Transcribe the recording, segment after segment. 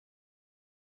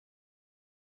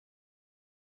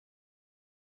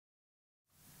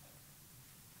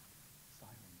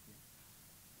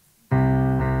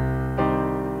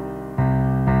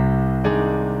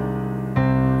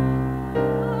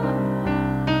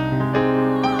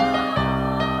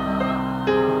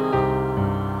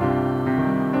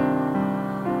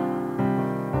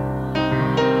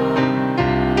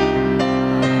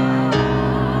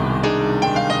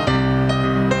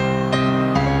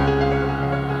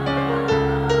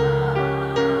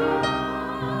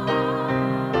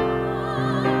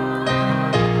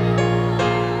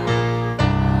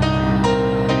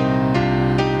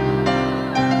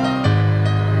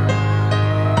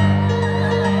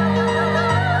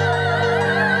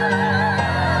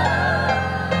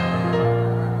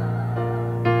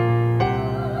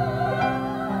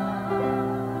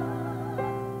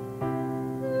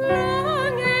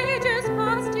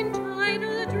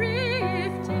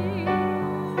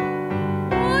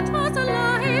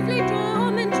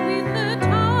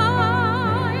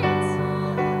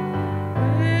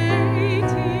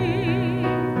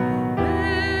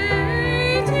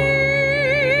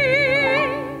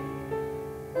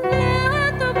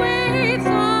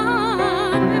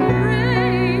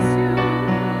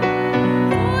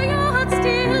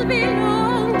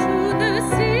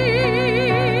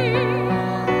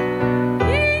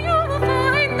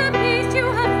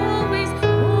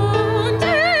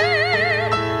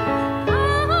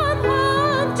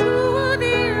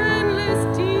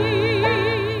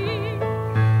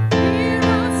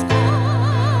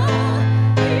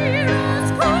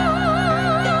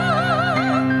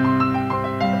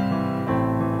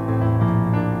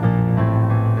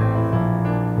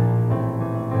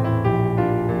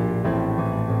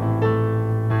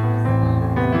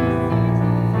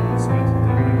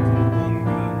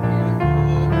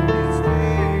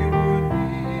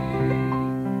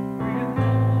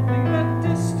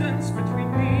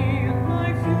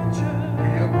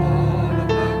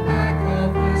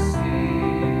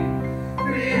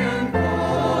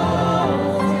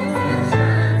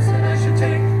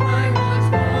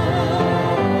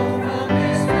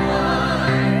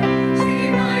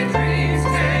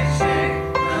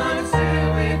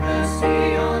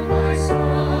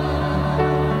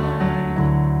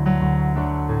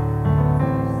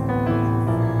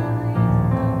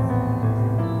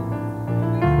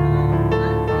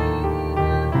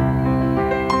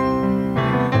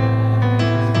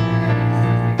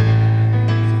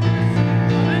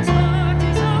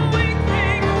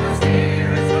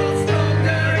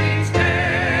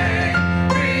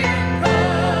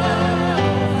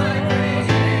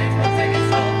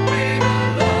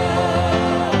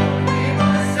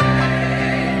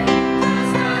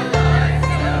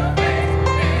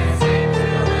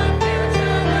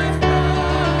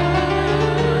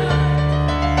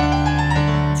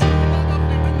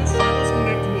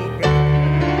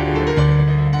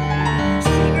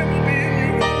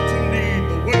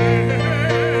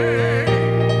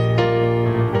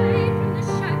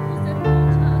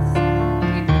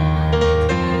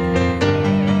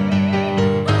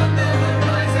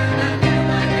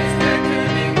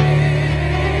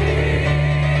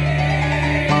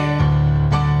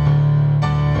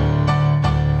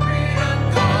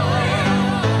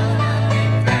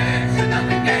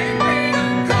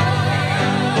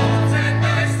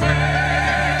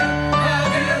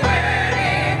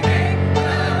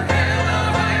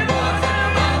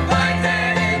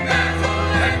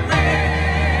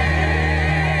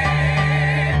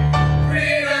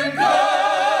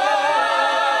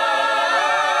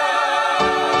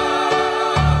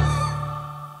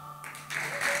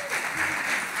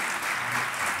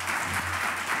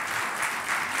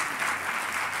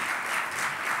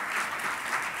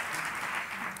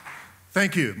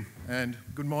Thank you, and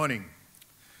good morning,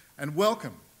 and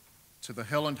welcome to the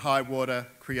Hell and High Water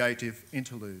Creative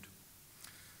Interlude.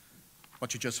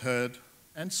 What you just heard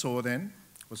and saw then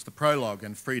was the prologue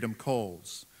and Freedom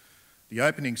Calls, the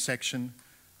opening section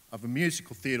of a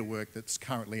musical theatre work that's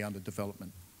currently under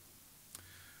development.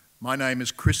 My name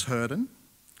is Chris Herden,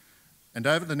 and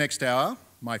over the next hour,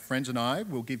 my friends and I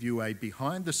will give you a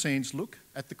behind-the-scenes look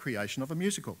at the creation of a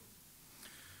musical.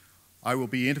 I will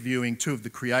be interviewing two of the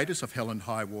creators of Hell and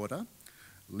High Water,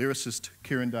 lyricist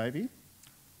Kieran Davey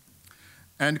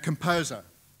and composer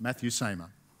Matthew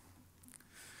Samer.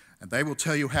 And they will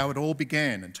tell you how it all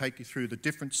began and take you through the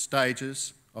different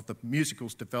stages of the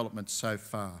musical's development so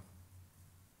far.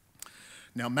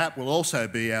 Now, Matt will also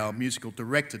be our musical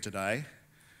director today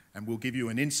and will give you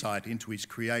an insight into his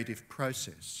creative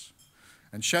process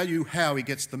and show you how he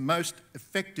gets the most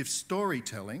effective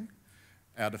storytelling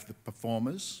out of the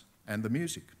performers and the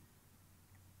music.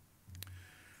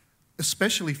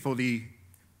 Especially for the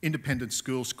Independent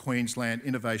Schools Queensland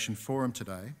Innovation Forum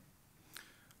today,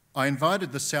 I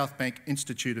invited the South Bank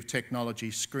Institute of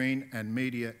Technology Screen and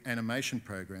Media Animation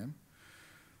Program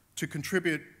to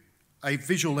contribute a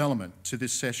visual element to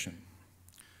this session.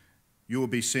 You will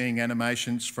be seeing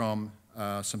animations from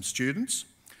some students,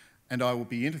 and I will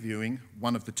be interviewing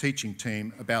one of the teaching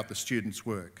team about the students'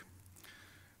 work.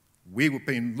 We've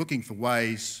been looking for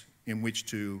ways in which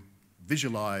to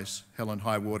visualise Hell and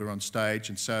High Water on stage,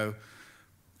 and so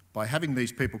by having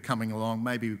these people coming along,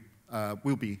 maybe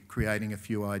we'll be creating a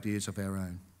few ideas of our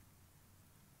own.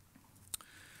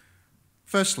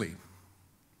 Firstly,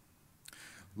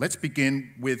 let's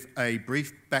begin with a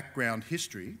brief background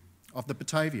history of the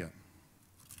Batavia.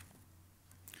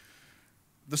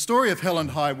 The story of Hell and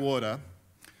High Water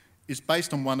is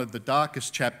based on one of the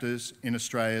darkest chapters in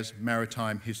Australia's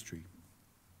maritime history.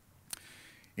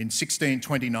 In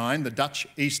 1629, the Dutch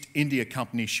East India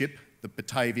Company ship, the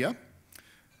Batavia,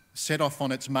 set off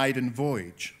on its maiden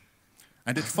voyage,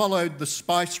 and it followed the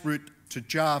spice route to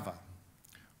Java,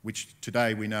 which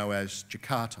today we know as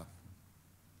Jakarta.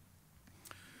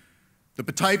 The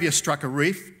Batavia struck a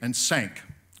reef and sank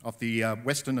off the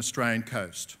Western Australian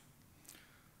coast.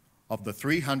 Of the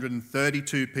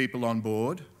 332 people on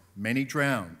board, many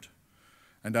drowned,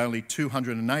 and only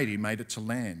 280 made it to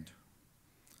land.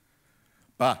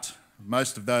 But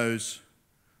most of those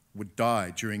would die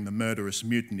during the murderous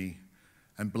mutiny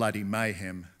and bloody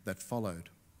mayhem that followed.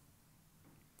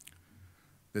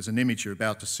 There's an image you're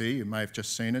about to see, you may have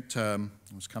just seen it, it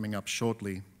was coming up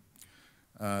shortly,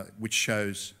 which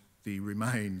shows the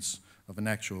remains of an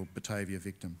actual Batavia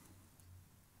victim.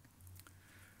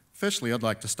 Firstly, I'd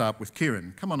like to start with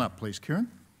Kieran. Come on up, please, Kieran.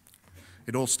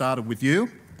 It all started with you.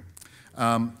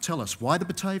 Tell us, why the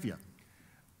Batavia?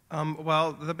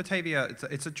 Well, the Batavia,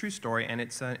 it's a true story, and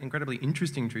it's an incredibly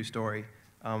interesting true story.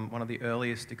 One of the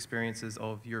earliest experiences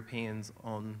of Europeans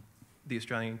on the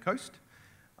Australian coast.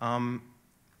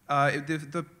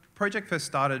 The project first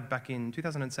started back in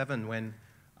 2007 when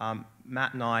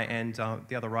Matt and I and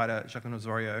the other writer, Jacqueline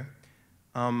Osorio,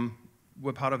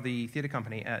 were part of the theatre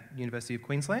company at University of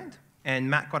Queensland, and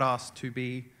Matt got asked to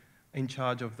be in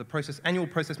charge of the annual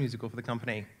process musical for the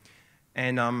company.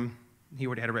 And he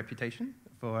already had a reputation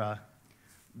for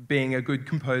being a good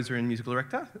composer and musical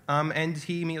director. And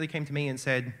he immediately came to me and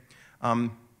said,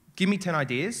 give me 10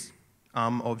 ideas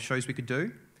of shows we could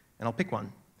do, and I'll pick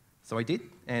one. So I did,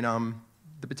 and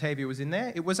the Batavia was in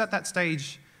there. It was at that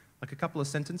stage like a couple of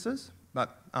sentences,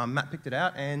 but Matt picked it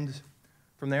out, and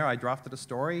from there I drafted a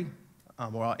story,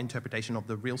 or our interpretation of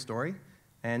the real story,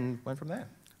 and went from there.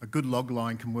 A good log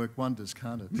line can work wonders,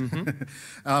 can't it?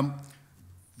 Mm-hmm.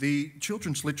 The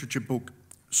children's literature book,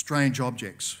 Strange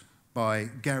Objects, by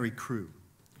Gary Crew.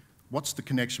 What's the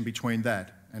connection between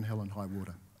that and Hell and High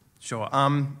Water? Sure.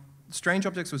 Strange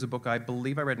Objects was a book I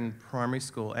believe I read in primary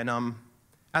school, and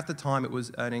at the time it was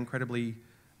an incredibly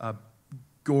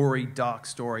gory, dark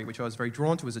story, which I was very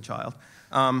drawn to as a child.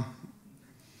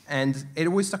 And it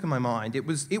always stuck in my mind. It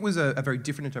was a very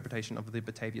different interpretation of the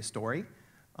Batavia story.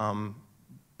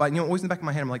 But always in the back of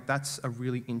my head, I'm like, that's a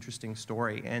really interesting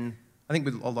story. And I think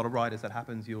with a lot of writers that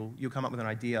happens, you'll come up with an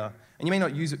idea, and you may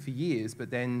not use it for years, but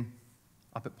then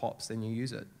up it pops, then you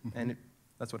use it. Mm-hmm. And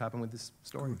that's what happened with this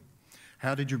story. Good.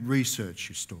 How did you research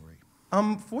your story?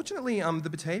 Fortunately, the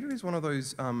Batavia is one of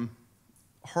those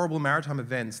horrible maritime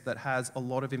events that has a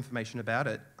lot of information about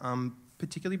it,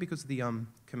 particularly because the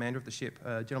commander of the ship,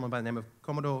 a gentleman by the name of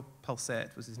Commodore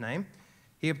Palset was his name.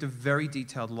 He kept a very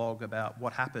detailed log about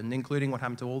what happened, including what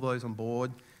happened to all those on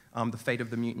board, the fate of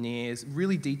the mutineers,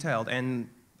 really detailed. And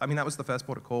I mean, that was the first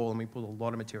port of call, and we pulled a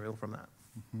lot of material from that.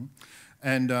 Mm-hmm.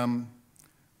 And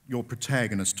your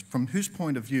protagonist, from whose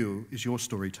point of view is your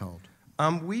story told?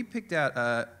 We picked out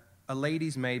a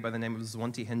lady's maid by the name of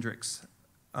Zwante Hendricks.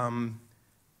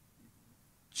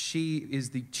 She is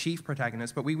the chief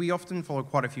protagonist, but we often follow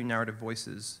quite a few narrative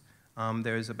voices.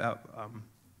 There's about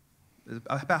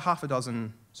half a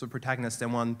dozen sort of protagonists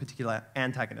and one particular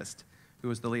antagonist, who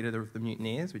was the leader of the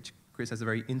mutineers, which Chris has a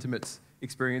very intimate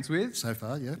experience with. So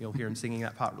far, yeah. You'll hear him singing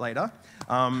that part later.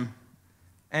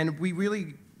 And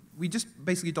we just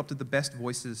basically adopted the best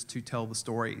voices to tell the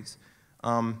stories.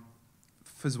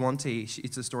 For Zwante,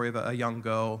 it's a story of a young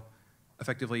girl,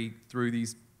 effectively through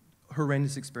these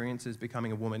horrendous experiences,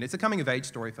 becoming a woman. It's a coming-of-age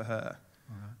story for her.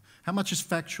 All right. How much is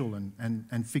factual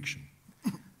and fiction?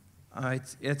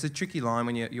 It's a tricky line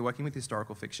when you're working with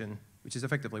historical fiction, which is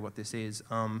effectively what this is.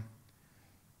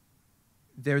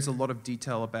 There's a lot of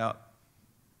detail about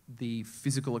the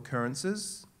physical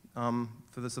occurrences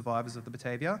for the survivors of the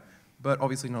Batavia, but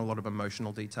obviously not a lot of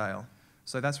emotional detail.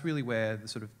 So that's really where the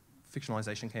sort of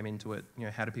fictionalisation came into it. You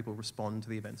know, how do people respond to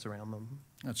the events around them?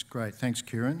 That's great. Thanks,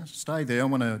 Kieran. Stay there. I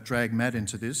want to drag Matt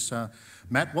into this.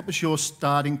 Matt, what was your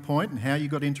starting point and how you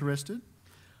got interested?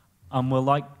 Well,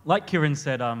 like Kieran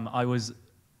said, I was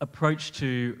approached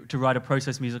to write a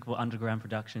process music for Underground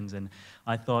Productions, and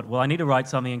I thought, well, I need to write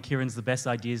something, and Kieran's the best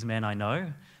ideas man I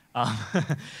know.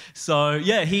 So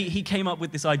yeah, he came up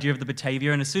with this idea of the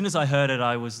Batavia, and as soon as I heard it,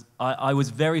 I was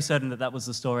very certain that that was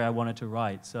the story I wanted to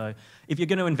write. So if you're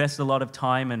going to invest a lot of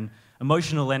time and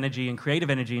emotional energy and creative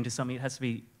energy into something, it has to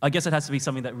be, I guess it has to be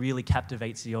something that really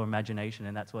captivates your imagination,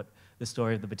 and that's what the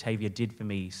story of the Batavia did for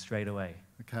me straight away.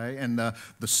 Okay, and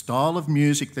the style of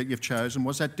music that you've chosen,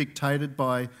 was that dictated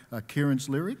by Kieran's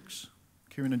lyrics?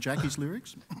 Kieran and Jackie's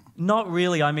lyrics? Not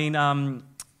really. I mean,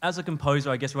 as a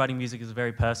composer, I guess writing music is a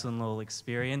very personal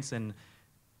experience, and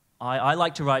I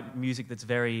like to write music that's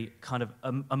very kind of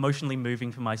emotionally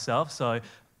moving for myself. So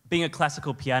being a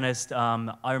classical pianist,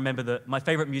 I remember that my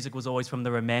favorite music was always from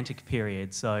the Romantic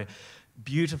period. So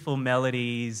beautiful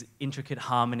melodies, intricate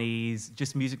harmonies,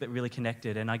 just music that really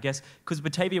connected. And I guess because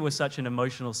Batavia was such an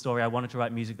emotional story, I wanted to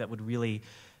write music that would really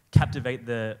captivate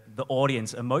the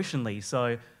audience emotionally.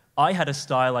 So I had a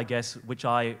style, I guess, which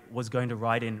I was going to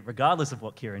write in regardless of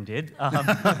what Kieran did.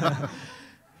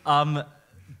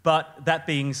 But that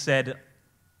being said,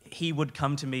 he would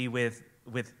come to me with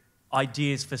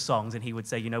ideas for songs, and he would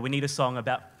say, you know, we need a song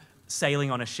about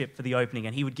sailing on a ship for the opening,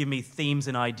 and he would give me themes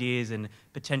and ideas and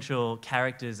potential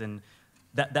characters and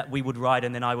that we would write,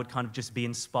 and then I would kind of just be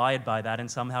inspired by that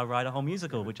and somehow write a whole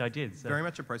musical, which I did. So. Very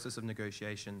much a process of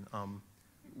negotiation.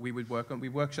 We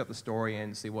workshop the story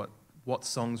and see what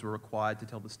songs were required to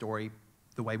tell the story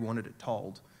the way we wanted it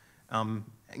told. And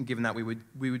given that, we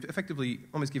would effectively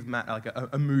almost give Matt like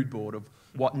a mood board of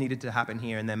what needed to happen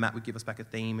here, and then Matt would give us back a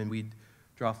theme, and we'd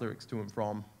draft lyrics to and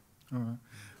from. All right.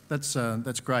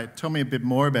 That's great. Tell me a bit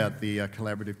more about the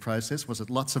collaborative process. Was it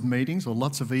lots of meetings or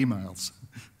lots of emails?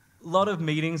 A lot of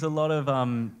meetings, a lot of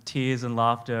tears and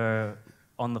laughter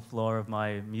on the floor of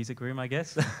my music room, I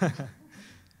guess.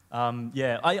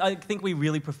 Yeah, I think we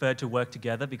really preferred to work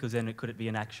together because then it could be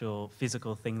an actual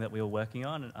physical thing that we were working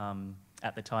on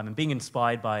at the time. And being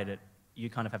inspired by it, you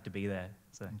kind of have to be there.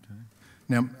 So. Okay.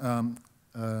 Now,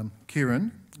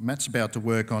 Kieran, Matt's about to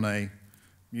work on a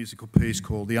musical piece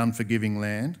called The Unforgiving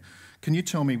Land. Can you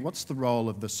tell me what's the role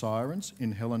of the sirens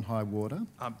in Hell and High Water?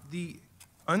 The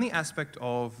only aspect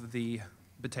of the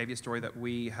Batavia story that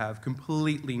we have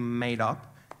completely made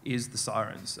up is the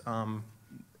sirens.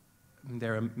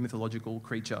 They're a mythological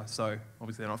creature, so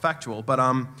obviously they're not factual, but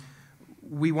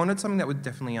we wanted something that would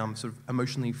definitely sort of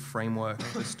emotionally framework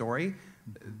the story.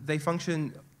 They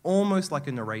function almost like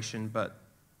a narration, but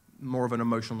more of an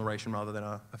emotional narration rather than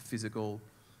a physical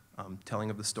telling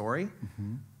of the story.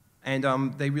 Mm-hmm.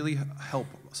 And they really help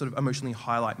sort of emotionally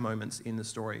highlight moments in the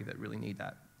story that really need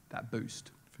that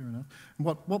boost. Fair enough.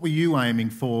 What were you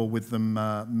aiming for with them,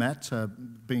 Matt,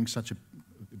 being such a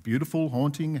beautiful,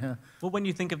 haunting? Well, when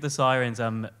you think of the sirens,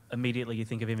 immediately you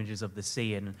think of images of the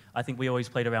sea, and I think we always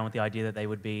played around with the idea that they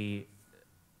would be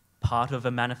part of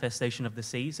a manifestation of the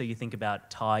sea. So you think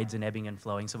about tides and ebbing and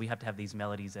flowing, so we have to have these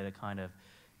melodies that are kind of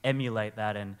emulate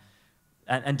that and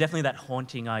definitely that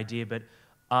haunting idea. But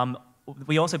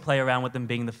we also play around with them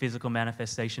being the physical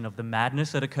manifestation of the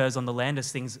madness that occurs on the land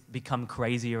as things become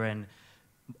crazier and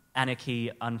anarchy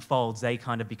unfolds. They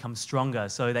kind of become stronger.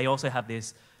 So they also have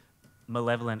this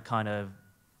malevolent kind of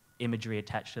imagery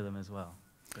attached to them as well.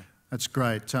 So. That's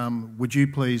great. Would you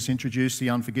please introduce The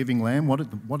Unforgiving Land,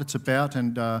 what it's about,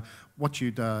 and how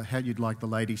you'd like the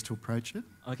ladies to approach it?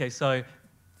 Okay, so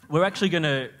we're actually going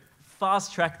to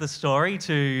fast track the story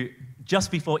to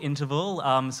just before interval.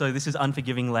 So this is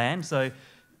Unforgiving Land. So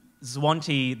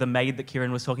Zwanti, the maid that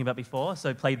Kieran was talking about before,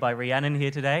 so played by Rhiannon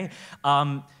here today,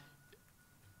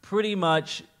 pretty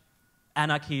much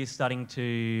anarchy is starting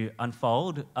to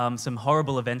unfold. Some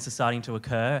horrible events are starting to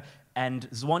occur. And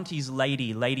Zwanti's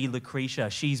Lady Lucretia,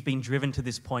 she's been driven to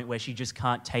this point where she just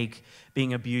can't take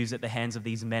being abused at the hands of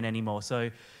these men anymore. So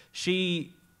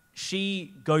she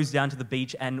goes down to the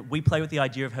beach, and we play with the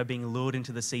idea of her being lured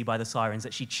into the sea by the sirens,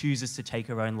 that she chooses to take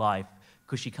her own life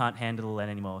because she can't handle it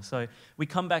anymore. So we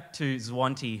come back to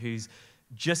Zwanti, who's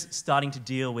just starting to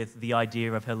deal with the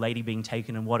idea of her lady being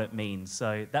taken and what it means.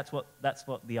 So that's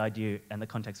what the idea and the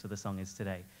context for the song is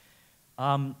today.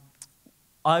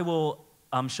 I will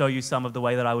show you some of the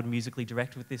way that I would musically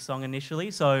direct with this song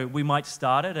initially. So we might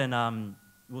start it, and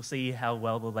we'll see how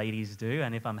well the ladies do.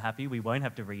 And if I'm happy, we won't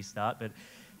have to restart. But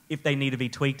if they need to be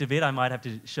tweaked a bit, I might have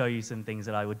to show you some things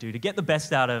that I would do to get the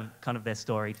best out of kind of their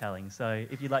storytelling. So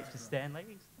if you'd like to stand,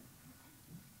 ladies.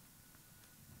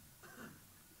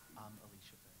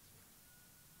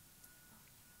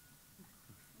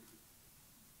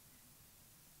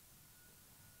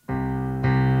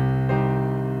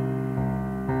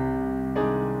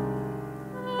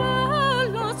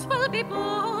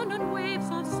 Born on waves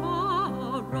of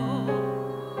sorrow,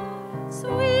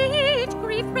 sweet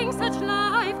grief brings such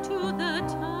life to the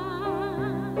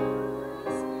tongues.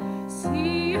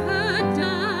 See her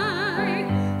die,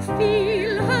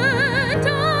 feel her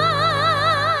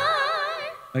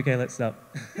die. Okay, let's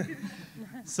stop.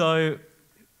 So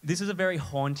this is a very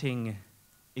haunting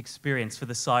experience for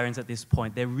the sirens at this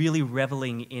point. They're really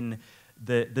reveling in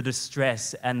the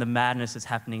distress and the madness that's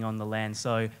happening on the land.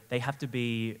 So they have to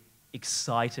be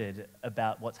excited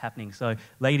about what's happening. So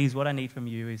ladies, what I need from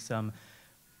you is some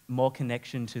more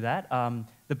connection to that.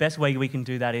 The best way we can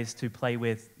do that is to play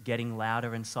with getting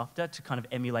louder and softer to kind of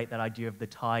emulate that idea of the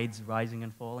tides rising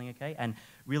and falling, okay? And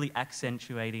really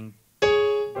accentuating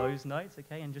those notes,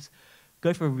 okay? And just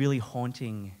go for a really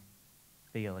haunting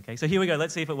feel, okay? So here we go.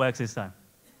 Let's see if it works this time.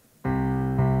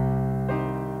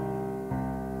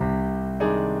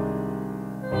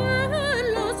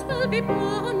 Lost will be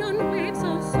born on waves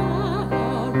of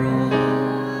sorrow.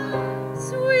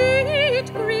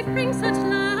 Sweet grief brings such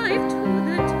life to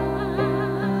the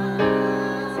tongues.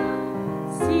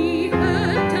 See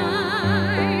her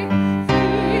die,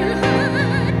 feel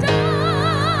her die.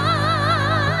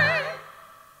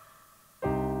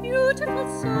 Beautiful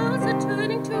souls are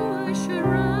turning to ash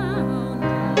around.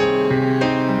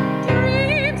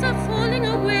 Dreams are falling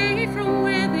away from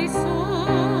where they soared.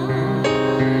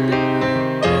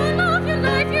 All of your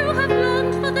life you have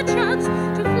longed for the chance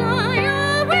to fly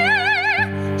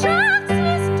away.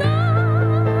 Chanceless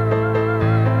stars.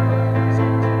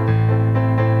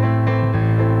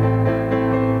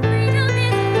 Freedom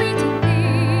is a fleeting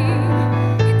thing.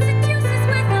 It seduces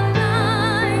with a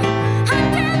lie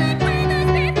until it withers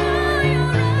before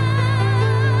your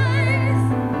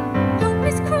eyes. Hope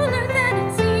is crueler than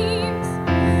it seems.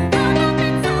 How love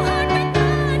been so hard with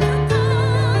thorns and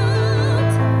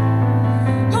thorns.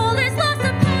 All is lost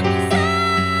upon this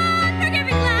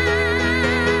unforgiving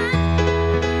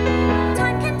land.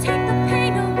 Time can take the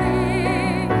pain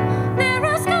away. There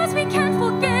are scars we can't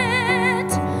forget,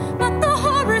 but the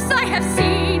horrors I have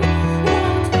seen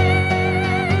won't fade.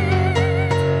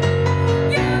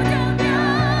 You don't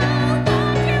know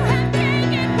what you have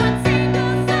taken, one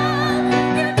single soul.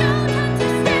 You don't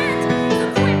understand, so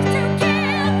quick to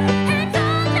kill, and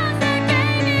all just a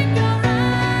game in your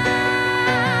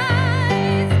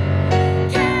eyes.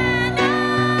 Can I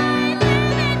live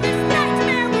in this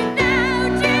nightmare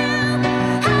without you?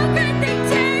 How could they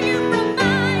tear you from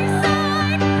my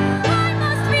side? I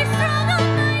must be strong on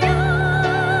my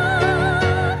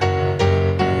own.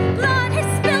 Blood is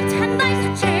spilt and lives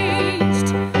are changed.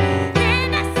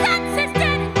 Innocence is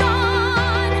dead and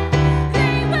gone.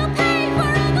 They will pay for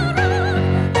all the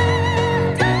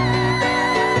wrong they've done.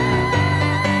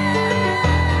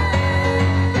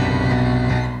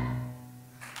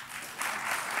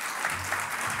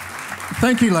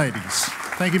 Thank you, ladies.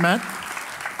 Thank you, Matt.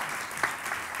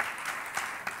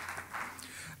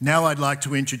 Now I'd like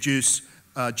to introduce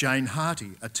Jane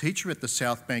Harty, a teacher at the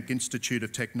South Bank Institute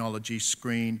of Technology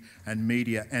Screen and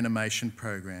Media Animation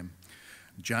Program.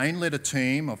 Jane led a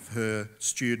team of her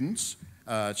students.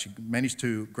 She managed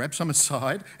to grab some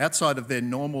outside of their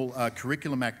normal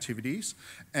curriculum activities,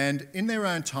 and in their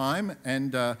own time,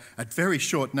 and at very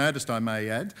short notice, I may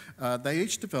add, they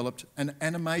each developed an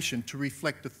animation to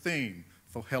reflect the theme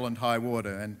for Hell and High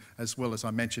Water, and as well as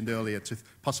I mentioned earlier, to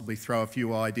possibly throw a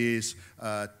few ideas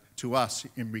to us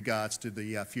in regards to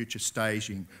the future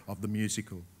staging of the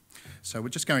musical. So we're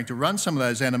just going to run some of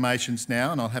those animations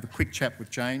now, and I'll have a quick chat with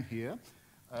Jane here.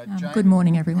 Jane, Good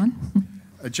morning, everyone.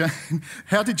 Jane,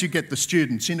 how did you get the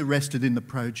students interested in the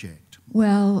project?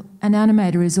 Well, an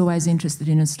animator is always interested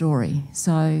in a story,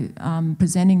 so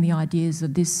presenting the ideas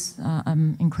of this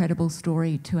incredible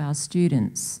story to our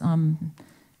students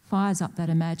fires up that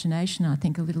imagination, I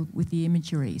think, a little with the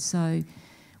imagery. So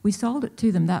we sold it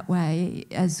to them that way.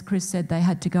 As Chris said, they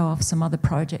had to go off some other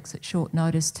projects at short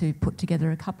notice to put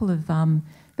together a couple of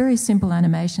very simple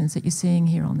animations that you're seeing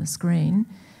here on the screen.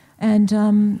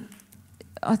 And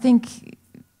I think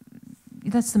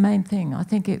that's the main thing. I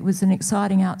think it was an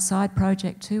exciting outside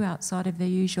project too, outside of their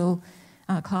usual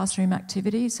classroom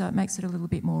activities, so it makes it a little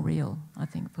bit more real, I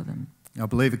think, for them. I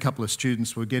believe a couple of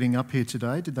students were getting up here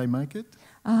today. Did they make it?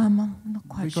 I'm not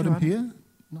quite sure. We got them here?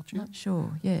 Not yet? Not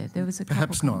sure, yeah. There was a couple.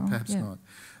 Perhaps not, perhaps not.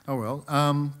 Oh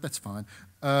well, that's fine.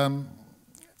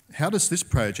 How does this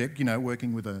project, you know,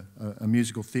 working with a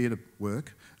musical theatre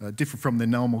work, differ from the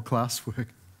normal class work?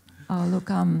 Oh, look,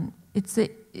 it's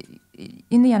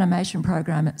in the animation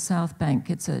program at South Bank,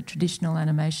 it's a traditional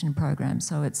animation program,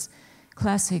 so it's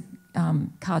classic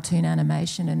cartoon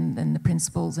animation and the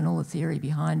principles and all the theory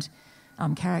behind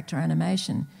character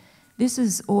animation. This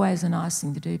is always a nice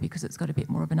thing to do because it's got a bit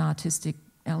more of an artistic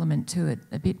element to it,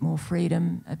 a bit more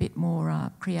freedom, a bit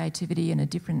more creativity and a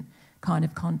different kind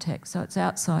of context. So it's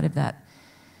outside of that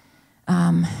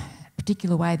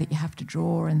particular way that you have to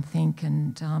draw and think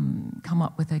and come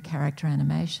up with a character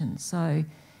animation. So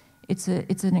it's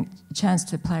a chance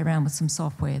to play around with some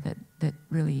software that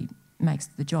really makes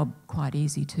the job quite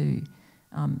easy too,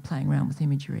 playing around with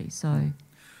imagery. So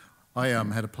I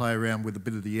had to play around with a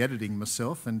bit of the editing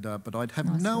myself, and but I'd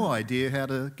have no idea how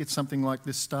to get something like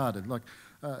this started. Like,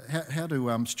 how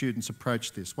do students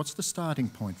approach this? What's the starting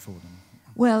point for them?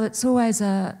 Well, it's always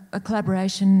a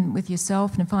collaboration with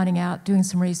yourself and finding out, doing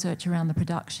some research around the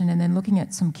production and then looking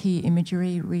at some key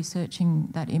imagery, researching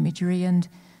that imagery and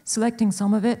selecting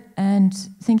some of it and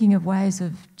thinking of ways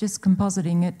of just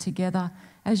compositing it together.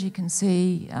 As you can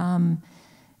see,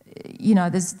 you know,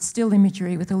 there's still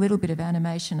imagery with a little bit of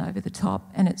animation over the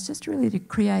top, and it's just really to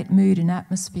create mood and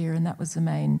atmosphere, and that was the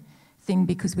main thing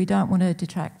because we don't want to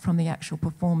detract from the actual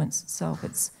performance itself.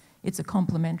 It's a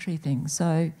complementary thing.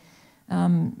 So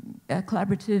a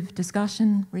collaborative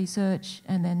discussion, research,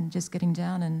 and then just getting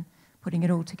down and putting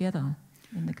it all together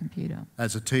in the computer.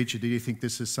 As a teacher, do you think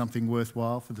this is something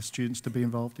worthwhile for the students to be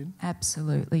involved in?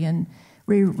 Absolutely, and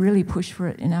we really push for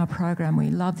it in our program. We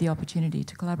love the opportunity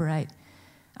to collaborate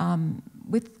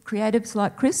with creatives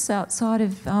like Chris outside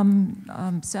of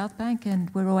South Bank,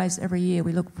 and we're always, every year,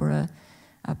 we look for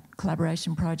a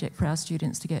collaboration project for our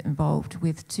students to get involved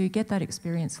with, to get that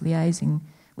experience liaising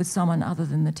with someone other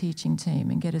than the teaching team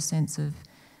and get a sense of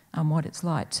what it's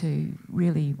like to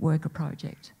really work a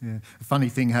project. Yeah. A funny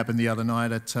thing happened the other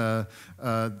night at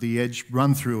the Edge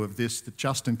run-through of this, that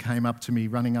Justin came up to me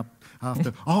running up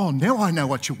after, oh, now I know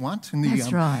what you want. And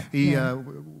That's right. He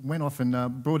went off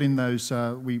and brought in those,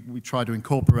 we tried to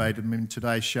incorporate them in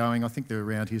today's showing. I think they're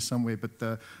around here somewhere, but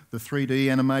the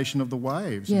 3D animation of the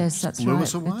waves. Yes, that's blew right.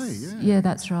 us away, yeah,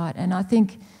 that's right. And I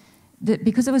think that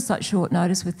because it was such short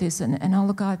notice with this, and oh,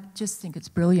 look, I just think it's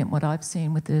brilliant what I've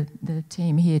seen with the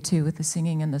team here too, with the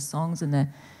singing and the songs and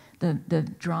the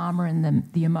drama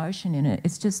and the emotion in it.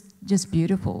 It's just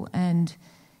beautiful, and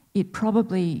it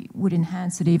probably would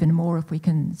enhance it even more if we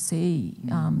can see,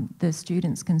 the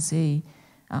students can see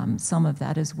some of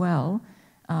that as well,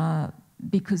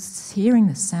 because hearing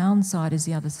the sound side is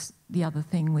the other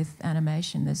thing with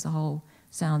animation. There's the whole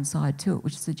sound side to it,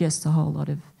 which suggests a whole lot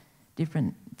of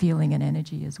different feeling and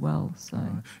energy as well. So,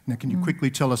 right. Now, can you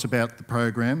quickly tell us about the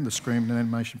program, the Screen and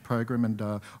Animation program, and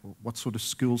what sort of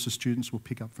skills the students will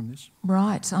pick up from this?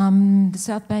 Right. The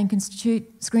South Bank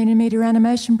Institute Screen and Media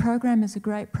Animation program is a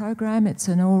great program. It's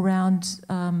an all-round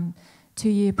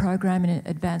 2-year program, and an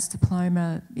advanced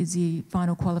diploma is the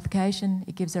final qualification.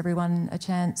 It gives everyone a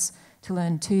chance to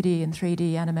learn 2D and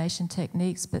 3D animation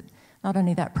techniques, but not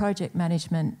only that, project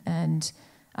management and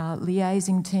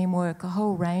liaising, teamwork, a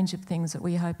whole range of things that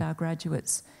we hope our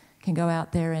graduates can go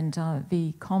out there and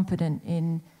be confident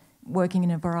in working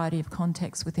in a variety of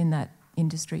contexts within that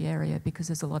industry area, because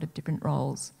there's a lot of different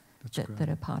roles that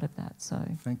are part of that. So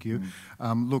thank you.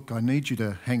 Look, I need you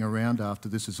to hang around after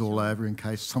this is all over in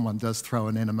case someone does throw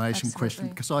an animation question,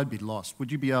 because I'd be lost.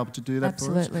 Would you be able to do that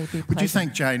for us? Absolutely. Would you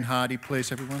thank Jane Hardy,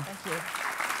 please, everyone? Thank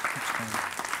you.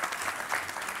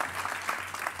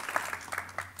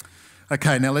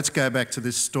 Okay, now let's go back to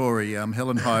this story, Hell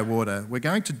and High Water. We're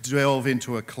going to delve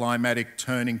into a climatic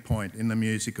turning point in the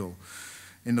musical.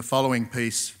 In the following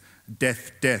piece,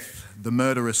 Death, Death, the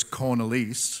murderous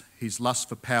Cornelis, his lust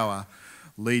for power,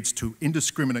 leads to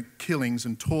indiscriminate killings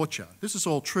and torture. This is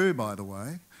all true, by the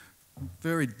way.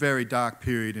 Very, very dark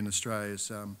period in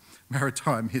Australia's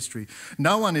maritime history.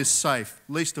 No one is safe,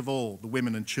 least of all the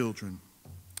women and children.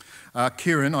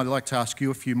 Kieran, I'd like to ask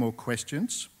you a few more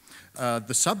questions.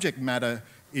 The subject matter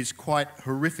is quite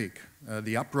horrific.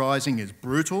 The uprising is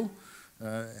brutal.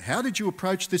 How did you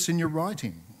approach this in your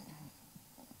writing?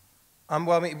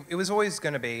 Well, I mean, it was always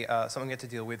going to be something we had to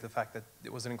deal with, the fact that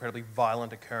it was an incredibly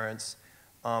violent occurrence,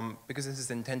 because this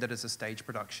is intended as a stage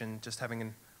production,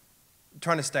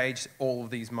 trying to stage all of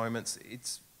these moments.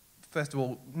 It's, first of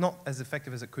all, not as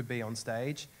effective as it could be on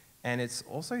stage, and it's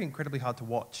also incredibly hard to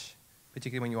watch,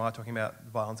 particularly when you are talking about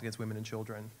violence against women and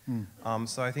children.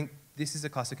 So I think this is a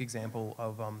classic example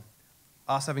of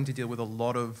us having to deal with a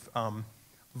lot of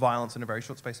violence in a very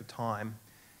short space of time,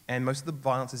 and most of the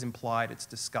violence is implied, it's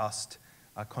discussed.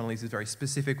 Connolly's is very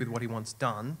specific with what he wants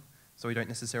done, so we don't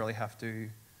necessarily have to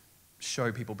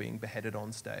show people being beheaded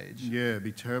on stage. Yeah, it'd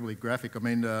be terribly graphic. I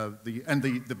mean,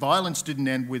 the violence didn't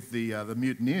end with the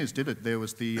mutineers, did it? There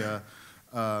was they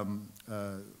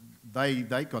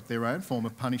got their own form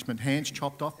of punishment, hands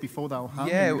chopped off before they were hung,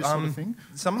 and this sort of thing.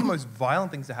 Some of the most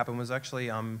violent things that happened was actually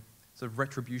sort of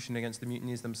retribution against the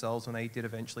mutineers themselves when they did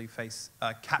eventually face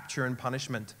capture and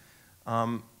punishment.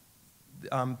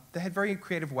 They had very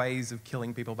creative ways of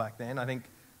killing people back then. I think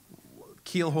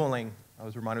keel hauling, I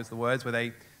was reminded of the words, where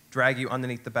they drag you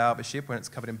underneath the bow of a ship when it's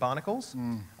covered in barnacles.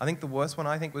 I think the worst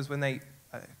one, was when they,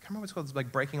 I can't remember what it's called, it's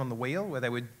like breaking on the wheel, where they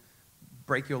would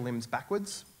break your limbs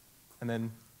backwards and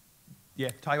then,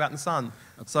 tie you out in the sun.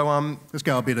 So, let's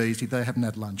go a bit easy, they haven't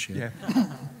had lunch yet.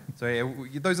 Yeah. So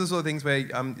those are the sort of things where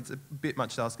it's a bit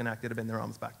much to ask an actor to bend their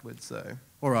arms backwards, so.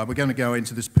 All right, we're going to go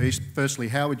into this piece. Firstly,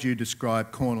 how would you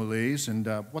describe Cornelius and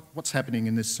what's happening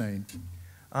in this scene?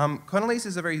 Cornelius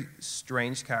is a very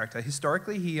strange character.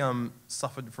 Historically, he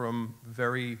suffered from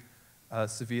very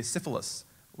severe syphilis,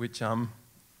 which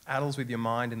addles with your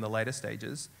mind in the later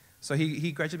stages. So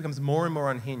he gradually becomes more and more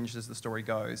unhinged as the story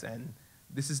goes, and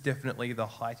this is definitely the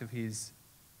height of his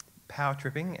power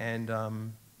tripping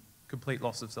and complete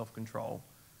loss of self-control.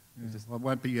 Yeah. I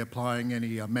won't be applying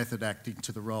any method acting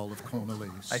to the role of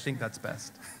Cornelius. I think that's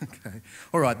best. Okay.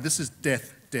 All right, this is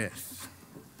Death, Death.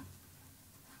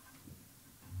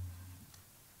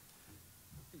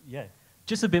 Yeah,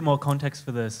 just a bit more context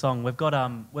for the song. We've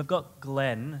got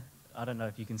Glenn. I don't know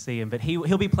if you can see him, but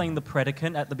he'll be playing the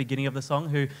predicant at the beginning of the song,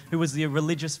 who was the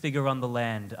religious figure on the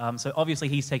land. So obviously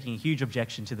he's taking a huge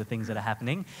objection to the things that are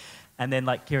happening. And then,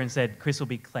 like Kieran said, Chris will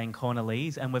be playing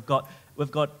Cornelius, and we've got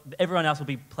everyone else will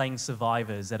be playing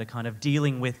survivors that are kind of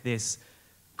dealing with this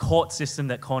court system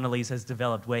that Cornelius has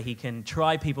developed, where he can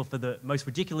try people for the most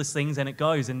ridiculous things, and it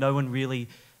goes, and no one really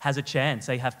has a chance.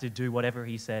 They have to do whatever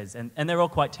he says, and they're all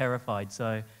quite terrified.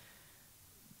 So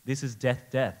this is Death,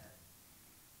 Death.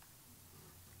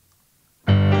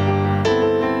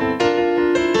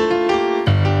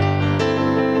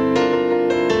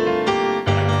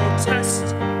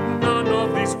 None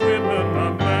of these women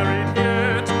are married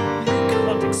yet. You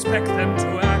can't expect them to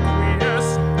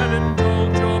acquiesce and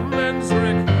indulge your men's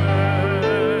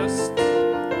request.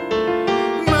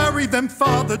 Marry them,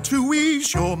 father, to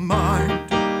ease your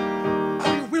mind.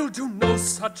 I will do no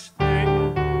such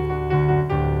thing.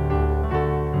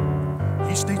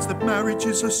 He states that marriage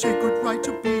is a sacred right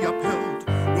to be upheld.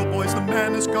 Well, boys, the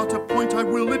man has got a point, I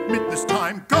will admit this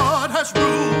time. God has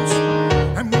rules,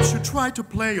 and we should try to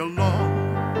play along.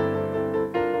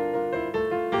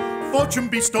 Fortune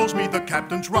bestows me the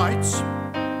captain's rights.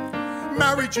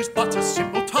 Marriage is but a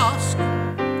simple task.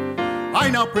 I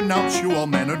now pronounce you all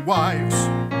men and wives.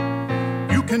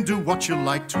 You can do what you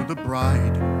like to the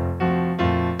bride.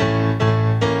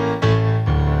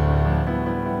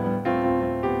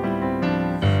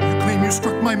 You claim you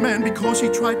struck my man because he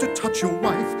tried to touch your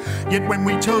wife. Yet when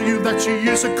we tell you that she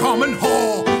is a common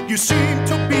whore, you seem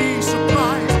to be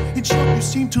surprised. In short, you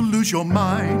seem to lose your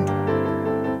mind.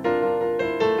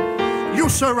 You,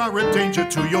 sir, are a danger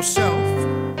to yourself,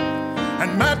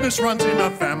 and madness runs in our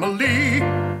family.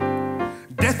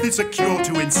 Death is a cure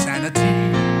to insanity,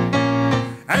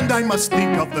 and I must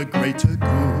think of the greater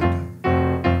good.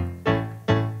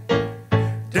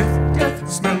 Death, death,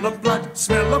 smell of blood,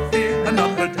 smell of fear,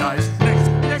 another dies. Next,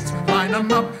 next, line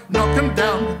them up, knock them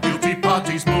down. Guilty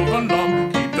parties move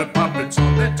along, keep the puppets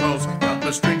on their toes, cut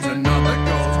the strings, another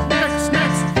goes. Next,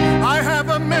 next, I have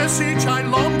a message I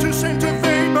long to send to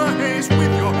Weber Hayes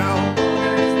with your help.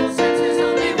 There is no sense, it's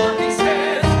only what he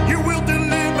says. You will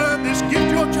deliver this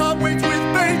gift, your child waits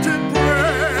with bated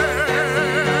breath.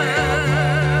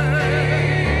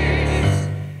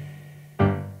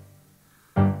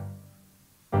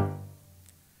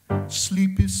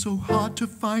 Sleep is so hard to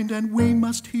find, and we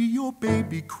must hear your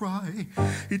baby cry.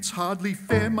 It's hardly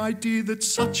fair, my dear, that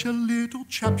such a little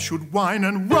chap should whine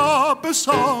and rob us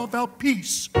of our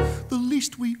peace, the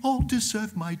least we all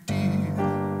deserve, my dear.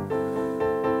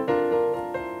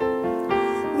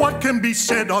 What can be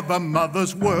said of a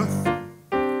mother's worth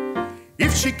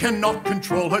if she cannot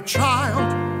control her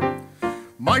child?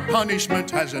 My punishment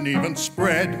hasn't even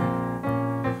spread.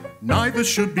 Neither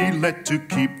should be let to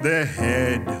keep their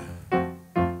head.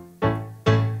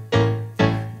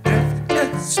 Death,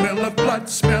 death, smell of blood,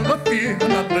 smell of fear.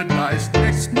 Another dies.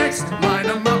 Next, next, line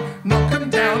 'em up, knock 'em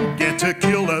down. Get a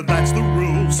killer, that's the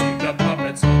rules. Keep the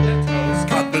puppets on their toes.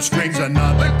 Cut the strings,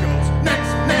 another goes.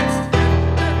 Next, next,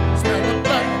 smell of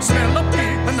blood, smell of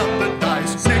fear. Another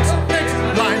dies. Next, next,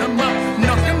 line 'em up,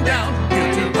 knock 'em down.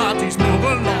 Guilty parties move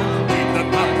along. Keep the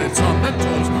puppets on their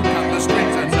toes. Cut the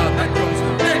strings, another goes.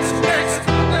 Next,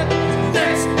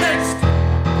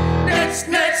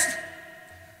 next,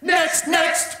 next,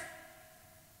 next.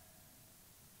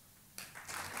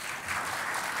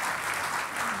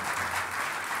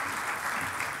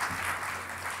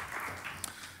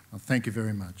 Well, thank you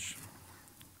very much.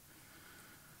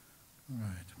 All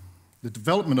right. The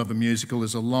development of a musical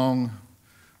is a long,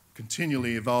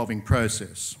 continually evolving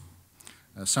process.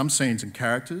 Some scenes and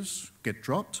characters get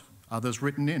dropped, others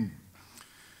written in.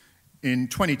 In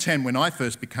 2010, when I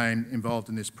first became involved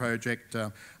in this project,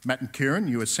 Matt and Kieran,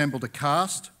 you assembled a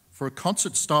cast for a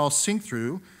concert-style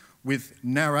sing-through with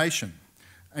narration.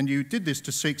 And you did this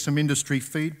to seek some industry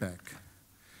feedback.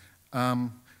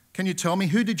 Can you tell me,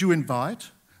 who did you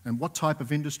invite and what type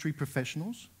of industry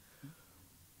professionals?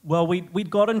 Well, we'd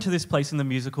gotten to this place in the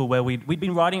musical where we'd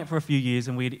been writing it for a few years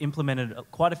and we'd implemented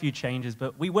quite a few changes,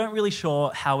 but we weren't really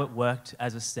sure how it worked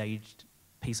as a staged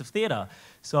piece of theatre.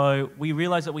 So we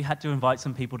realised that we had to invite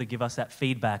some people to give us that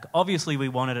feedback. Obviously, we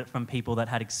wanted it from people that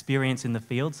had experience in the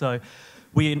field, so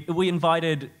we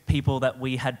invited people that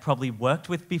we had probably worked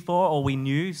with before or we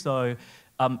knew, so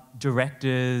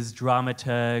directors,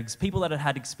 dramaturgs, people that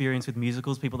had experience with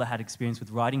musicals, people that had experience with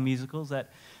writing musicals,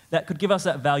 that could give us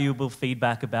that valuable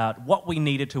feedback about what we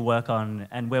needed to work on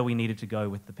and where we needed to go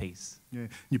with the piece. Yeah.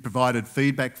 You provided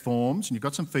feedback forms and you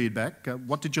got some feedback.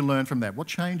 What did you learn from that? What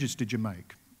changes did you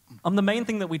make? The main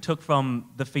thing that we took from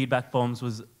the feedback forms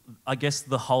was, I guess,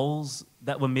 the holes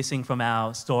that were missing from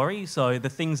our story. So the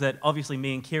things that obviously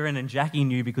me and Kieran and Jackie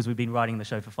knew because we've been writing the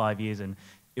show for 5 years and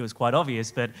it was quite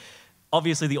obvious, but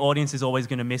obviously the audience is always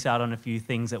going to miss out on a few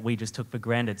things that we just took for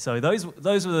granted. So those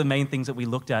were the main things that we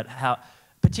looked at, how,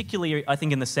 particularly I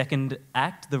think in the second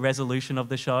act, the resolution of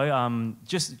the show,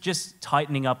 just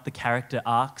tightening up the character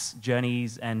arcs,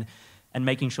 journeys, and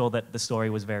making sure that the story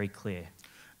was very clear.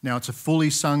 Now, it's a fully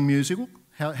sung musical.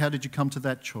 How did you come to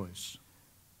that choice?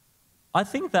 I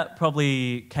think that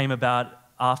probably came about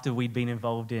after we'd been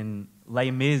involved in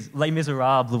Les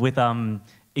Miserables with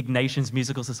Ignatians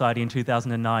Musical Society in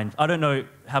 2009. I don't know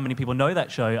how many people know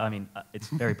that show. I mean, it's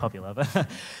very popular, but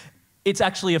it's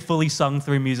actually a fully sung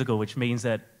through musical, which means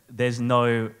that there's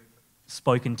no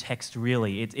spoken text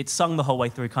really. It's sung the whole way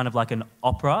through, kind of like an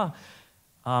opera.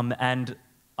 And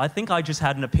I think I just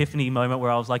had an epiphany moment where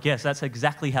I was like, yes, that's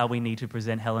exactly how we need to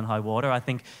present Hell and High Water. I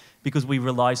think because we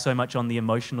rely so much on the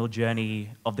emotional journey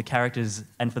of the characters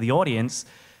and for the audience,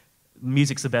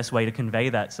 music's the best way to convey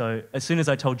that. So as soon as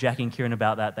I told Jackie and Kieran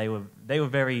about that, they were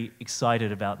very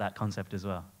excited about that concept as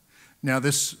well. Now,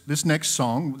 this next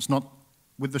song was not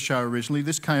with the show originally.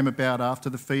 This came about after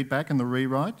the feedback and the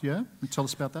rewrite, yeah? Tell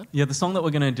us about that. Yeah, the song that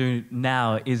we're going to do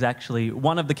now is actually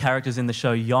one of the characters in the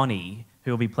show, Yoni,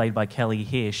 who will be played by Kelly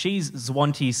here. She's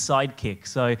Zwanti's sidekick.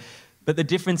 So, but the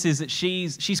difference is that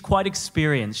she's quite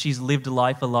experienced. She's lived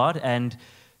life a lot, and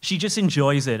she just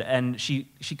enjoys it, and she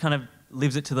kind of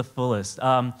lives it to the fullest.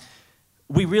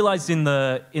 We realised in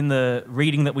the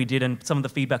reading that we did and some of the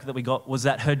feedback that we got was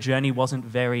that her journey wasn't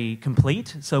very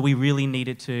complete. So we really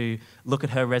needed to look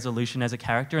at her resolution as a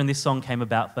character, and this song came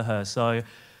about for her. So.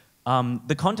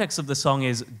 The context of the song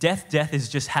is death has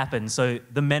just happened. So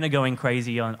the men are going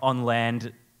crazy on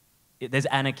land. There's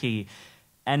anarchy.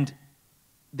 And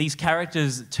these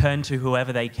characters turn to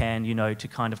whoever they can, you know, to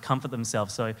kind of comfort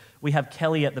themselves. So we have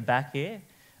Kelly at the back here.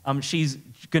 She's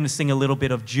going to sing a little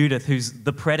bit of Judith, who's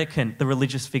the predicant, the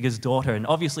religious figure's daughter. And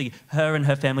obviously her and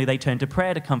her family, they turn to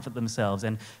prayer to comfort themselves.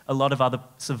 And a lot of other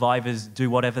survivors do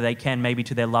whatever they can, maybe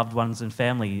to their loved ones and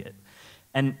family.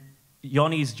 And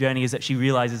Yoni's journey is that she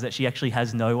realizes that she actually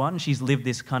has no one. She's lived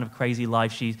this kind of crazy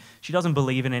life. She doesn't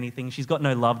believe in anything. She's got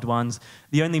no loved ones.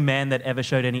 The only man that ever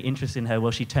showed any interest in her, well,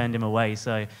 she turned him away.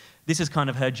 So this is kind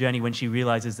of her journey when she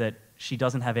realizes that she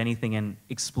doesn't have anything and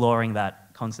exploring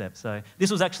that concept. So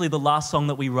this was actually the last song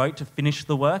that we wrote to finish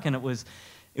the work, and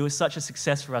it was such a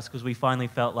success for us because we finally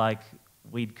felt like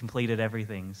we'd completed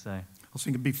everything. So. I was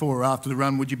thinking before or after the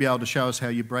run, would you be able to show us how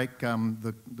you break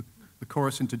the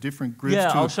chorus into different groups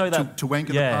I'll show that. to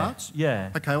anchor the parts?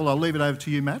 Yeah. Okay, well, I'll leave it over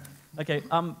to you, Matt. Okay,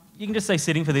 you can just stay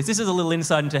sitting for this. This is a little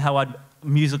insight into how I'd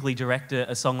musically direct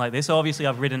a song like this. So obviously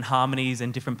I've written harmonies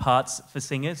and different parts for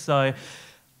singers. So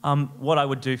what I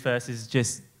would do first is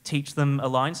just teach them a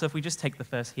line. So if we just take the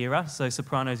first hearer, so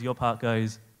sopranos, your part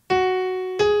goes...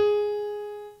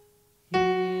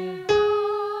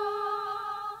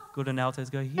 Good, and altos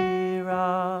go, hear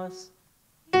us.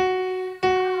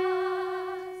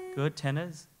 Good,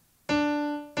 tenors.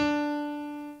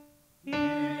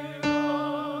 Hear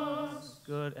us.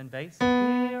 Good, and bass.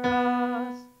 Hear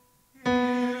us.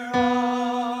 Hear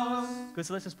us. Good,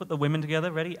 so let's just put the women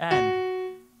together. Ready?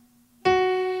 And.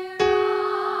 Hear us.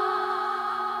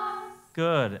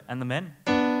 Good, and the men.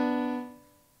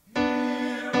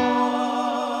 Hear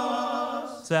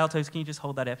us. So altos, can you just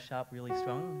hold that F sharp really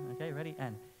strong? Okay, ready?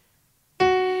 And.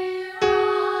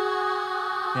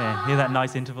 Yeah, hear that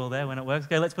nice interval there when it works?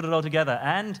 Okay, let's put it all together.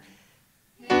 And...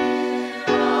 Hear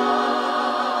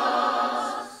us.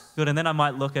 Good, and then I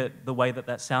might look at the way that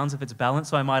that sounds if it's balanced.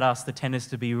 So I might ask the tenors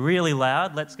to be really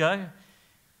loud. Let's go.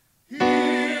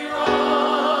 Hear us.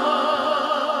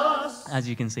 As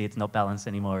you can see, it's not balanced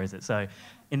anymore, is it? So,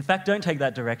 in fact, don't take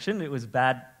that direction. It was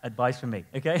bad advice from me,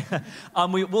 okay?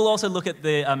 We'll also look at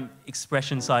the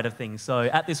expression side of things. So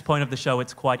at this point of the show,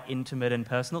 it's quite intimate and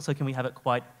personal. So can we have it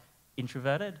quite...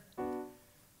 introverted?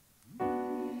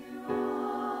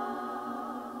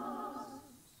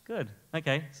 Good.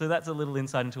 Okay, so that's a little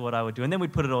insight into what I would do. And then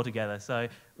we'd put it all together. So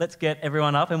let's get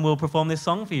everyone up and we'll perform this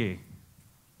song for you.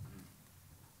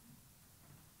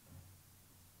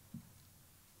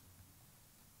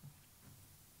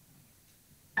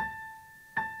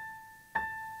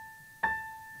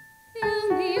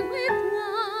 Fill me with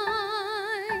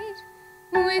light,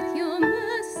 with your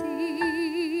mercy.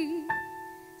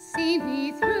 See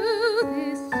me through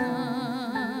this night.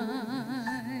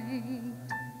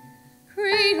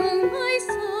 Cradle my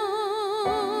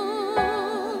soul.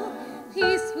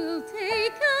 Peace will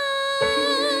take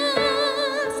us.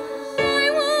 I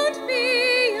won't be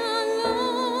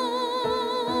alone.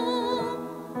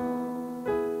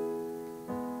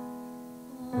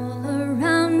 All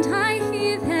around I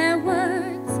hear their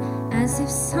words, as if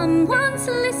someone's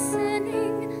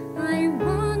listening. I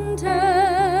wonder.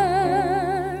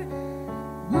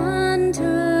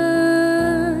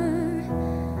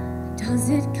 Does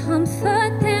it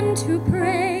comfort them to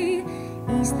pray,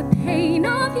 ease the pain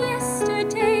of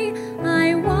yesterday?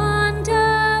 I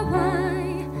wonder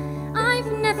why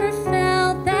I've never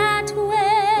felt that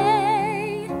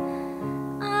way.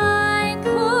 I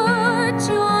could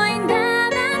join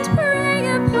them and pray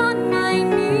upon my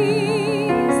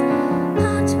knees,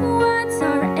 but words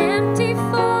are empty,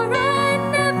 for I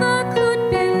never could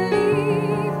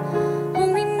believe.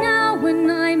 Only now when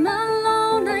I'm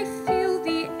alone I feel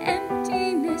the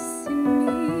emptiness in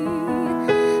me.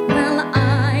 Well,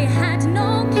 I had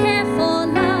no care for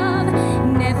love,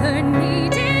 never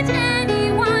needed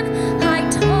anyone. I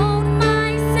told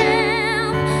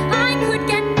myself I could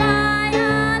get by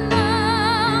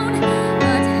alone,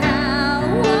 but how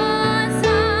was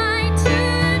I to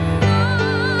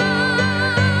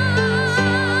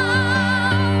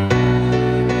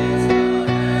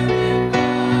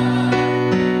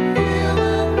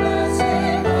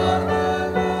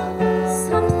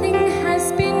Something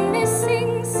has been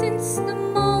missing since the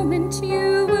moment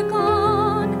you were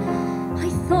gone. I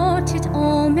thought it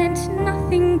all meant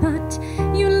nothing, but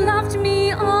you loved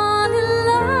me all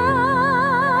along.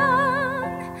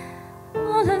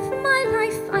 All of my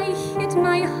life I hid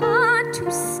my heart, too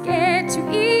scared to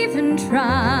even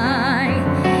try.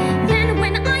 Then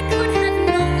when I could have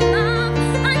no love,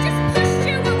 I just pushed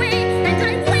you away, and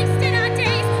I wasted our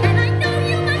days, and I know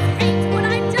you must hate what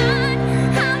I've done.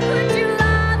 How could you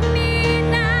love me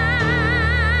now?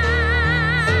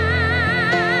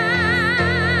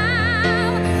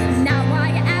 Now I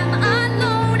am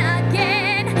alone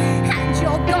again, and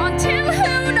you're gone till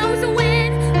who knows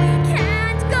when. We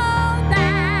can't go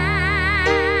back.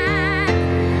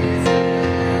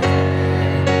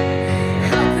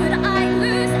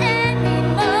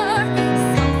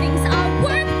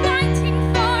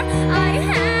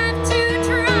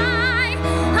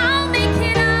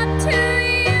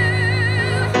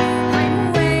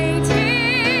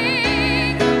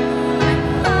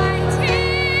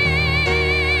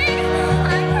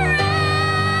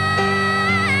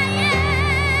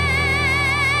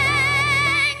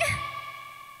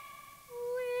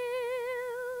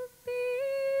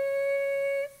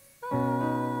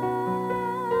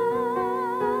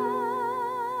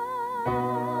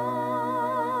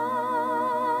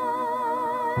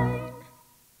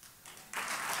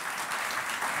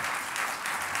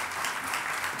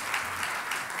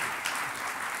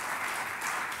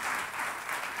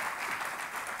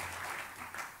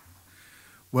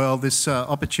 Well, this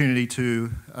opportunity to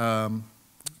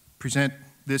present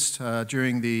this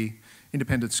during the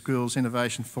Independent Schools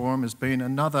Innovation Forum has been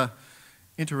another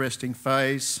interesting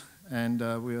phase, and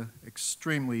we're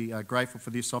extremely grateful for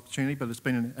this opportunity, but it's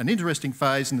been an interesting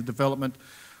phase in the development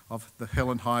of the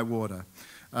Hell and High Water.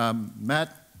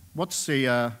 Matt, what's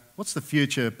the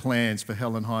future plans for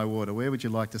Hell and High Water? Where would you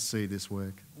like to see this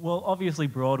work? Well, obviously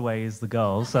Broadway is the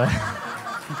goal, so...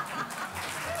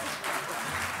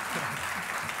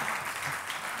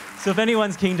 So if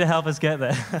anyone's keen to help us get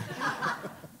there.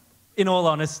 In all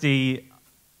honesty,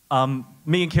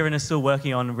 me and Kieran are still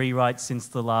working on rewrites since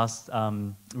the last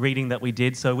reading that we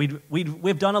did. So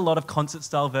we've done a lot of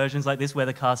concert-style versions like this where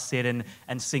the cast sit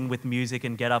and sing with music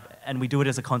and get up, and we do it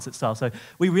as a concert style. So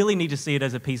we really need to see it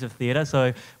as a piece of theatre.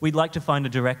 So we'd like to find a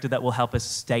director that will help us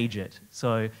stage it.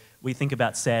 So we think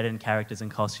about set and characters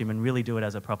and costume and really do it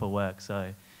as a proper work.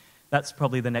 So that's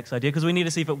probably the next idea, because we need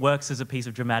to see if it works as a piece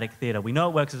of dramatic theatre. We know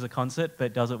it works as a concert,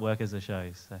 but does it work as a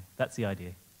show? So that's the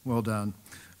idea. Well done.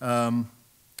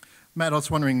 Matt, I was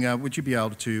wondering, would you be able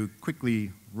to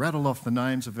quickly rattle off the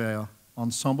names of our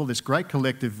ensemble, this great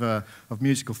collective of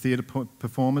musical theatre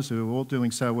performers who are all doing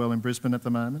so well in Brisbane at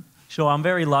the moment? Sure, I'm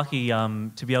very lucky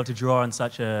to be able to draw on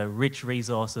such a rich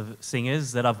resource of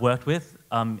singers that I've worked with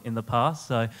in the past.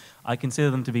 So I consider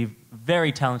them to be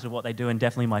very talented at what they do, and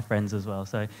definitely my friends as well.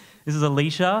 So this is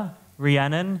Alicia,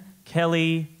 Rhiannon,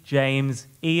 Kelly, James,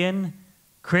 Ian,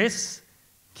 Chris,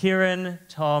 Kieran,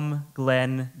 Tom,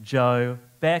 Glenn, Joe,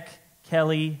 Beck,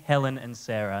 Kelly, Helen, and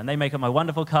Sarah. And they make up my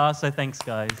wonderful cast, so thanks,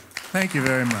 guys. Thank you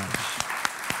very much.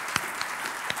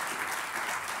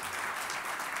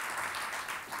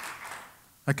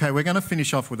 Okay, we're going to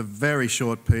finish off with a very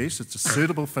short piece. It's a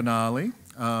suitable finale.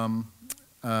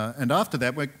 And after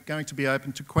that, we're going to be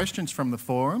open to questions from the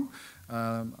forum.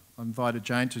 I invited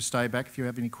Jane to stay back if you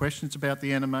have any questions about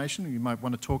the animation. You might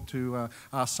want to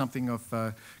ask something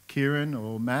of Kieran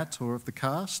or Matt or of the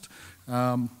cast.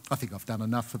 I think I've done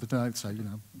enough for the day, so, you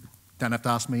know, don't have to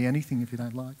ask me anything if you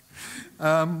don't like.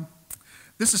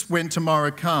 This is When Tomorrow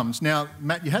Comes. Now,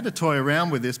 Matt, you had to toy around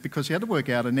with this because you had to work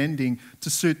out an ending to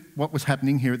suit what was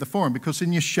happening here at the forum, because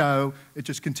in your show, it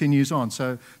just continues on.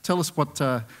 So tell us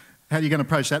how you're going to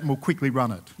approach that, and we'll quickly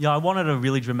run it. Yeah, I wanted a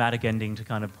really dramatic ending to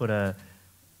kind of put an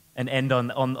end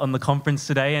on the conference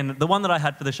today, and the one that I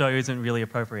had for the show isn't really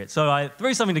appropriate. So I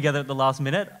threw something together at the last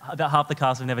minute. About half the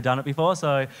cast have never done it before,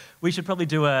 so we should probably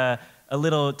do a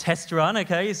little test run,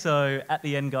 okay? So at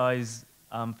the end, guys,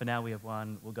 for now we have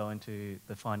one. We'll go into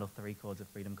the final 3 chords of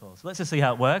Freedom Call. So let's just see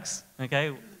how it works,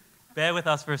 okay? Bear with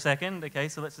us for a second, okay?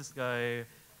 So let's just go...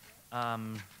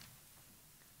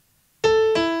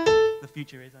 the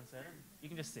future is uncertain. You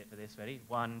can just sit for this. Ready?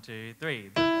 1, 2,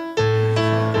 3.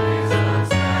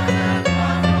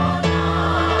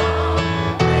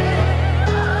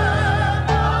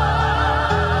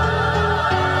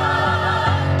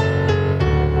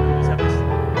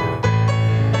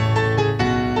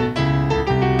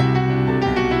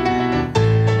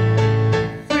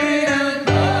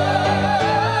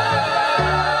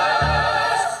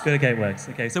 Good, okay, it works.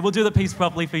 Okay, so we'll do the piece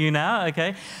properly for you now,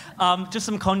 okay? Just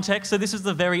some context. So this is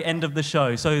the very end of the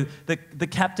show. So the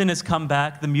captain has come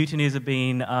back, the mutineers have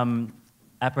been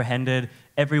apprehended,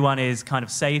 everyone is kind of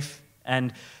safe,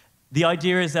 and the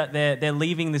idea is that they're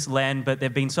leaving this land, but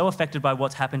they've been so affected by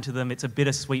what's happened to them, it's a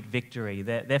bittersweet victory.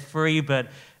 They're free, but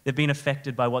they've been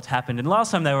affected by what's happened. And last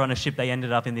time they were on a ship, they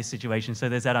ended up in this situation, so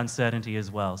there's that uncertainty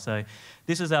as well. So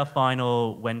this is our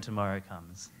final When Tomorrow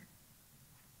Comes.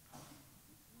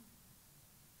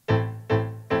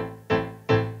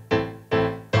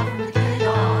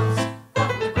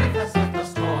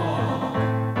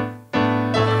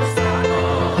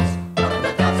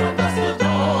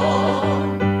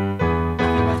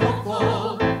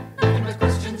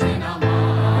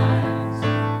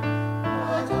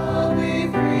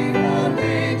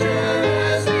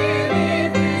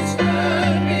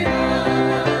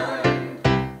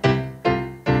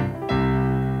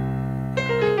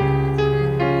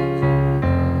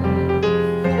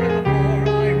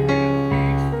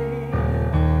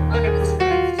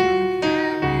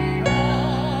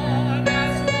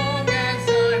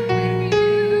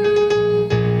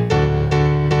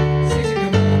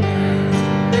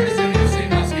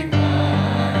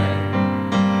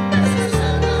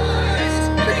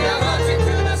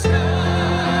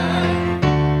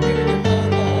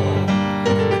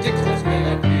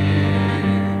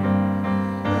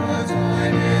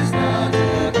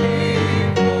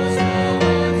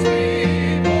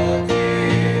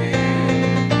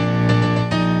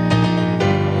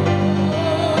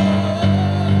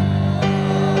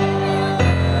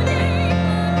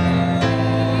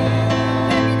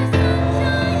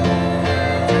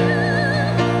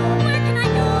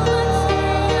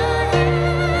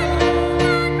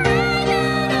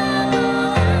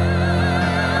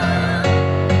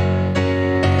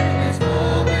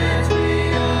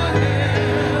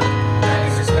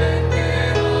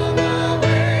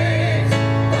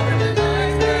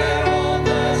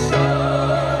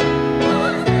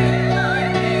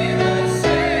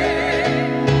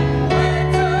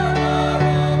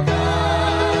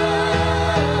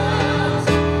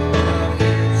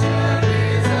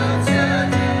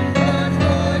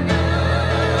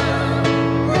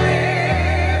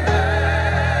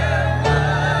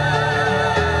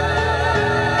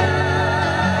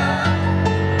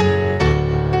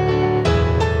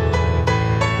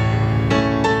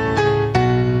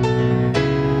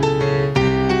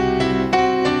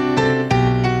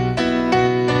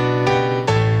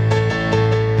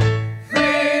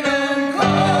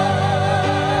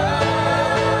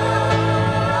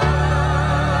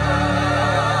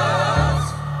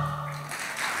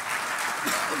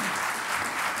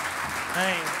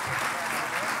 Thanks.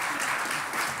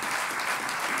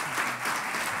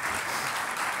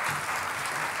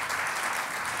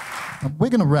 We're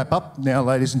going to wrap up now,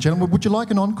 ladies and gentlemen. Would you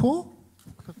like an encore?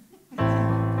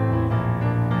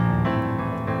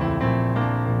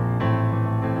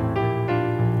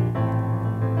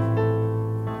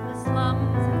 The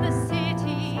slums of the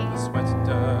city. Sweat,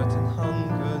 dirt, and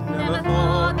hunger. Never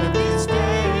thought that this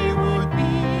day would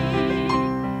be.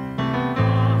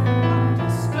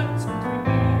 Distance between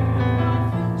me and my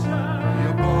future.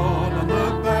 You're born on the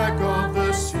back of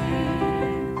the sea.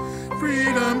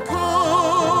 Freedom comes.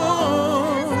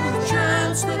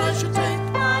 Chance that I should take.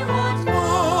 I want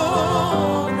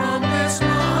more from this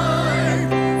life.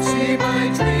 See my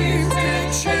dreams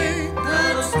take shape.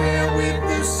 Clouds fair with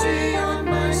the sea on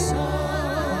my side.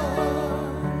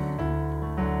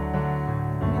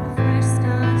 fresh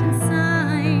start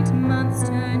inside. Months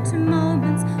turn to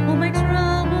moments. All my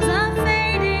troubles are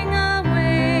fading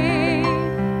away.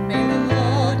 May the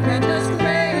Lord grant us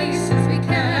grace as we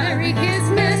carry His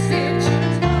message.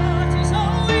 Heart is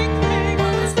all we claim.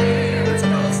 Our spirits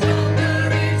grow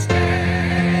stronger each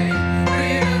day.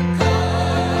 Freedom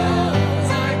calls.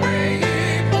 I pray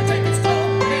it will take its toll.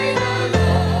 May the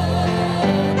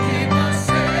Lord keep us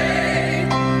safe.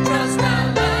 Trust our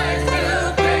lives will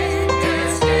faith.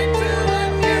 Destined to a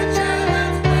future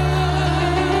that's bright.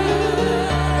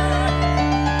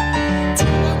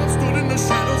 Too long I've stood in the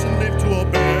shadows and lived to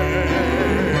obey.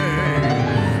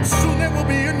 Soon there will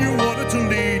be a new order to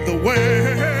lead the way.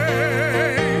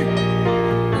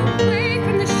 Away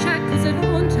from the shackles that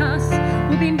haunt us.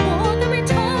 We'll be more than we're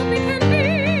told we can be.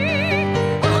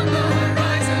 On the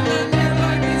horizon, a new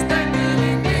life is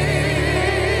beckoning in.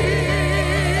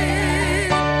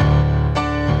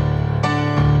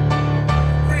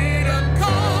 Freedom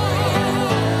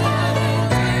calls,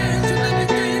 and you let me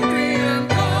dream. Freedom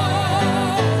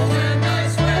calls, and I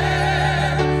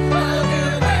swear I'll do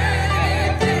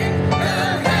anything. The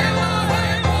hell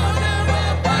I wanna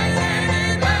rise and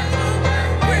in battle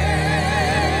and win.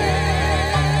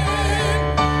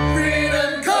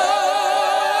 Freedom calls.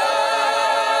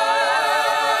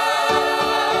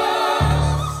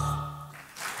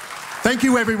 Thank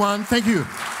you, everyone. Thank you.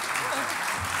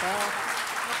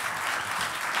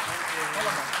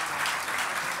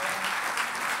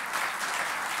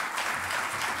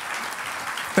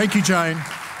 Thank you, Jane,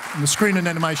 and the Screen and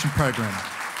Animation Program.